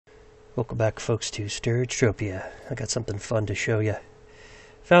Welcome back, folks, to StirgeTropia. I got something fun to show you.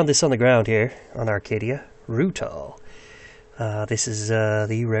 Found this on the ground here on Arkadia, Rutol. This is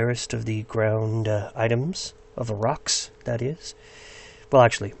the rarest of the ground items, of the rocks, that is. Well,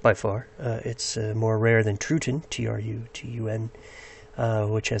 actually, by far. It's more rare than Trutun, T-R-U-T-U-N,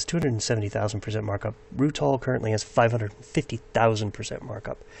 which has 270,000% markup. Rutol currently has 550,000%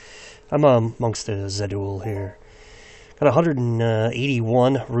 markup. I'm amongst the Zedul here. Got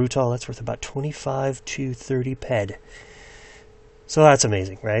 181 Rutol. That's worth about 25 to 30 ped. So that's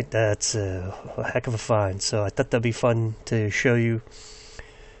amazing, right? That's a heck of a find. So I thought that'd be fun to show you.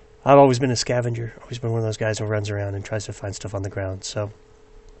 I've always been a scavenger. Always been one of those guys who runs around and tries to find stuff on the ground. So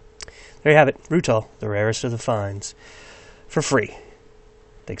there you have it. Rutol, the rarest of the finds. For free.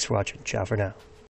 Thanks for watching. Ciao for now.